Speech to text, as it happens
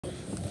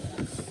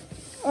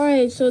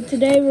Alright, so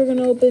today we're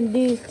gonna open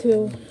these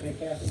two.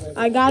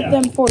 I got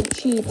them for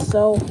cheap,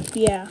 so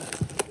yeah.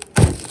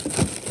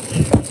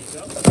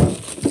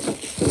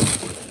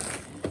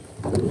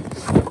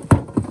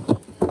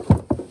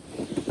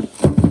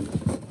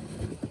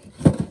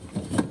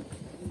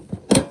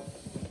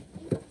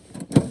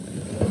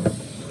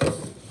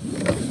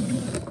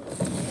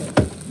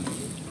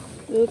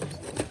 Oops.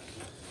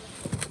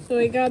 So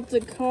I got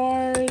the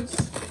cards.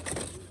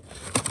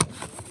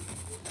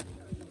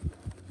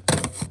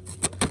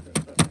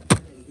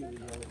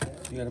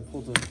 You gotta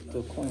pull the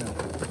coin out.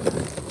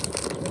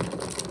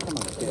 Come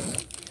on,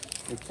 kid.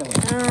 You're killing me.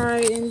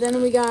 Alright, and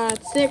then we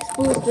got 6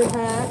 booster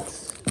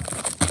packs.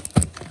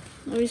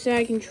 Let me see,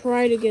 I can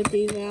try to get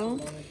these out.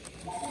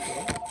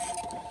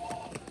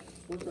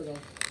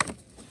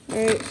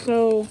 Alright,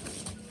 so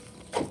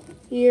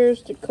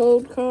here's the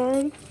code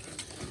card.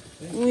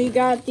 And we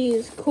got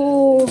these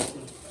cool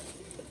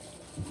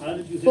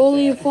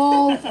fully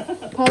fall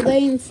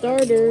Paldean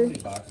starter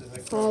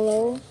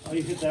hollow.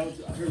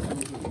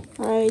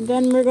 Alright,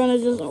 then we're gonna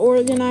just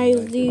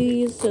organize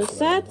these to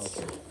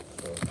sets.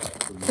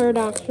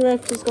 Paradox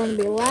Rift is gonna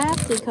be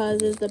last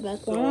because it's the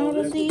best one out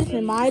of these,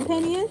 in my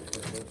opinion.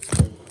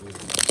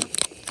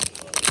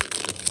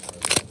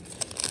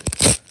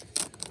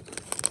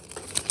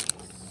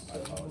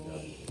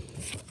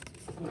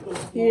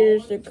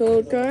 Here's the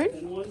code card.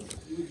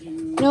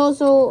 And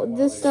also,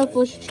 this stuff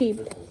was cheap,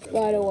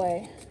 by the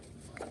way.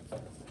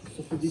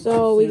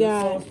 So we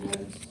got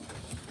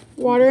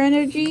Water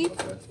Energy,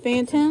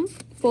 Phantom,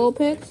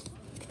 Vulpix,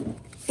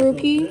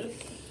 Fruki,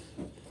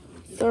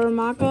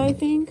 Darumaka, I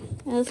think,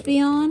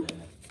 Espeon,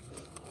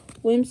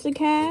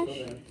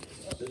 Whimsicott,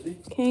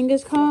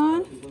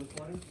 Kangaskhan,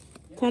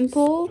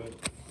 Tenpole,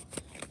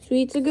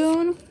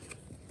 Sweetsagoon,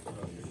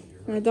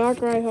 and a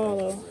Darkrai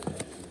Hollow.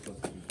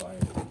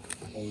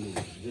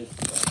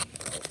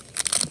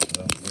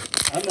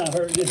 I'm not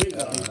hurting.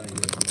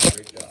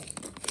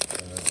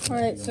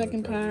 Alright,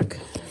 second pack.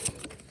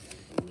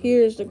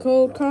 Here's the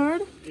code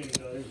card.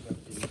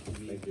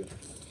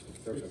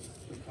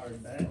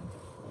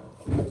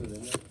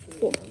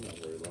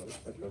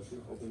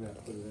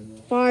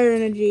 Fire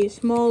Energy,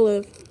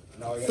 Smoliv,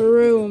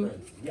 Faroom,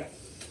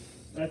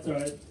 That's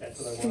alright. That's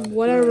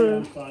what I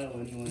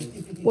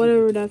wanted.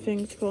 whatever that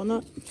thing's called.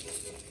 Not,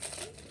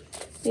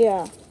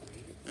 yeah.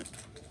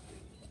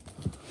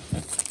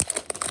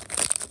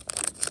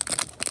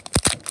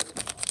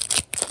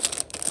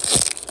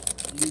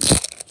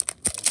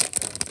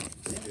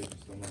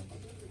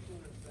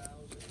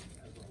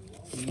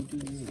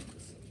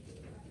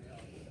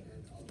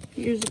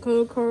 Here's the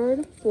code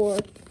card for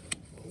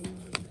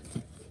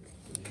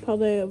how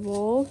they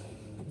evolve.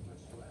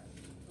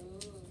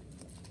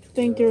 I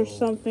think there's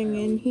something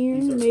in here,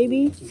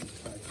 maybe.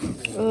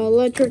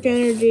 Electric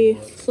Energy,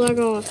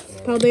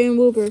 Sluggoth, Paldean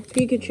Wooper,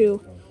 Pikachu,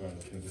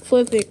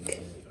 Fliffic,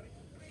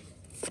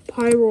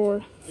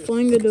 Pyroar,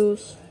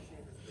 Flangadoos,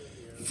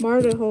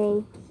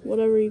 Martahole,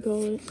 whatever you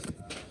call it,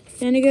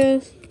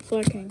 Sanigas,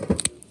 Slacking.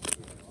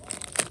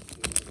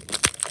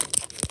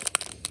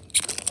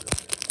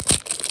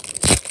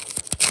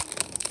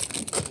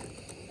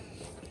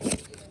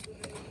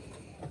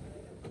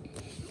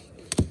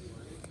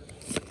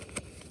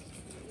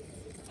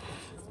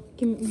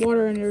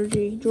 Water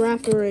Energy,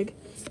 Girafarig,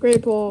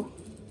 Great Ball,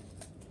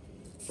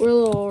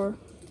 Brillar,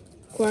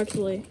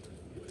 Quaxley,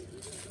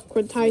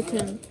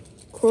 Quatitan,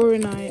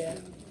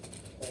 Corviknight,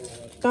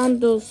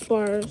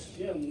 Dondospars,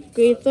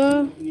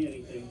 Gaitha,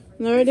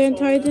 Nardin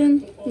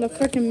Titan, and the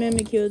frickin'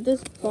 Mimikyu.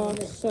 This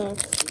box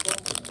sucks.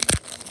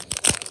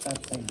 Stop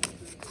saying that.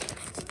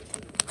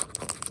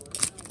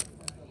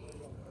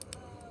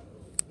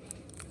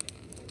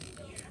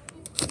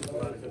 A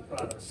lot of good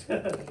products.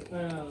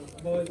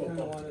 I've always kind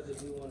of wanted to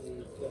do one of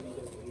these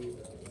WWE.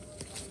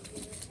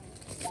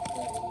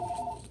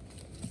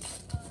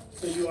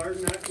 So you are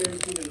not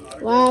guaranteed an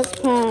autograph?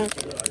 Last pack.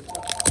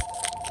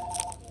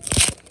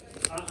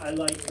 I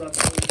like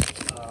Russell.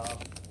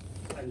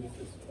 I'm just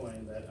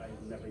disappointed that I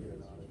never get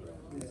an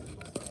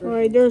autograph.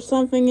 Alright, there's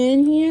something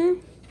in here.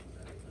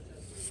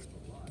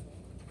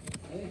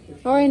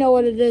 I already know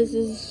what it is.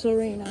 This is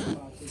Serena.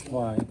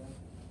 Why?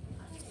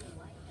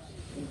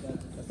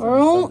 Our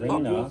own,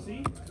 Serena.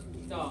 See?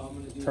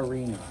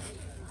 Tarina.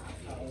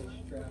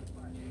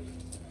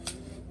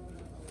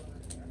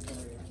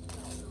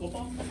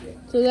 Football?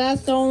 so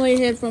that's the only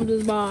hit from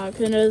this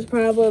box, and it was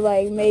probably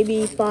like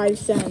maybe 5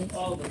 cents.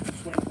 Oh, the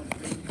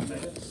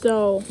 2023.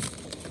 So,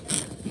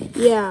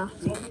 yeah,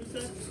 You want me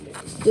to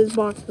say? this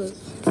box was.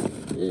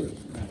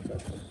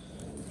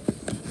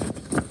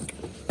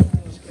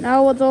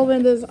 Now let's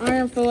open this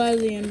Iron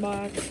Philesian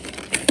box.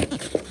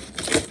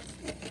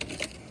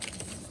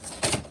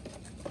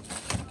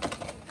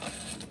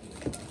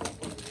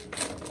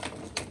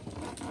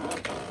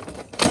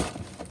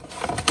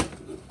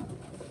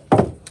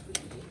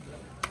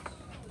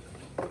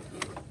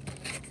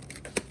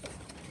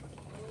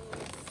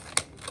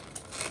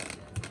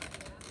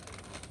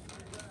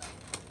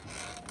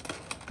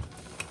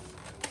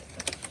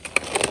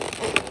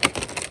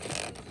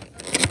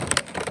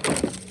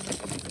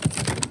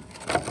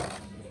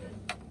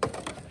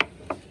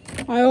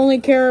 I only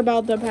care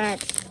about the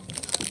packs.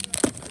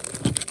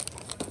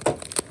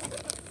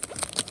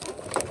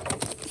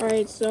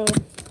 Alright, so.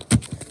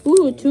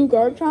 Ooh, 2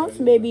 Garchomps,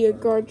 maybe a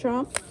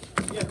Garchomp.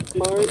 Yeah,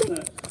 Card.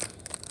 50%.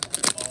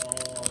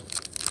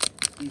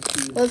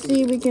 Let's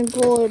see if we can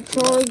pull a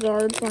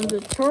Charizard from the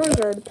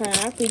Charizard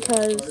pack,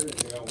 because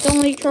the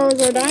only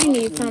Charizard I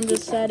need from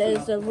this set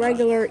is a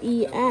regular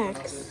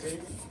EX.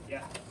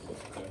 Yeah.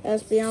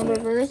 Espeon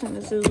Reverse, and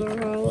this is our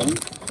Hollow.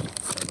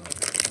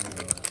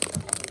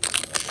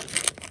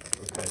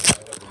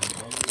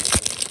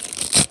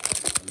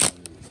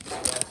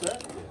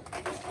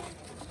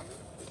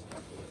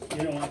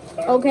 You don't want the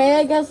card? Okay,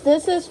 I guess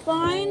this is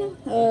fine.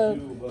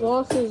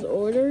 Boss's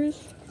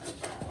orders.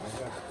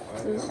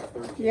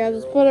 Yeah,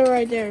 just put it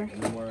right there.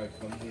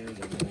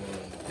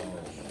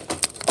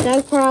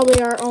 That's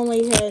probably our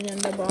only hit in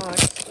the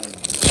box.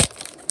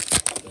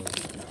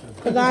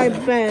 Because I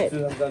bet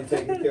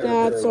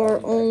that's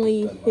our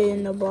only hit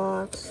in the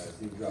box.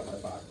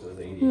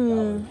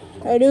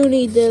 I do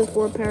need this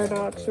for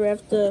Paradox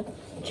Rift, the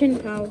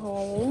Chin-Pow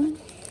Hollow.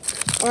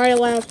 Alright,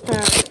 last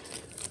pack.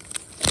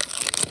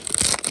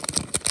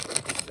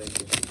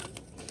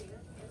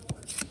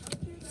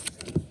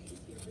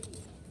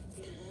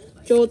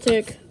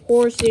 Joltik,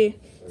 Horsey,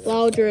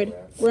 Loudred,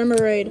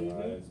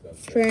 Remoraid,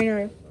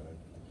 Trainer,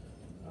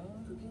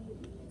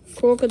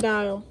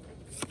 Crocodile.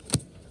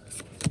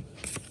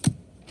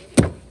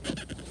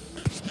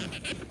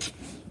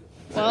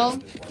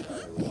 Well,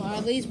 I'll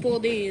at least pull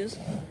these.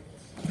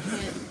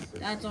 But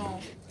that's all.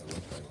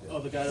 Oh,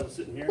 the guy that was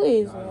sitting here?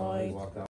 Please, like.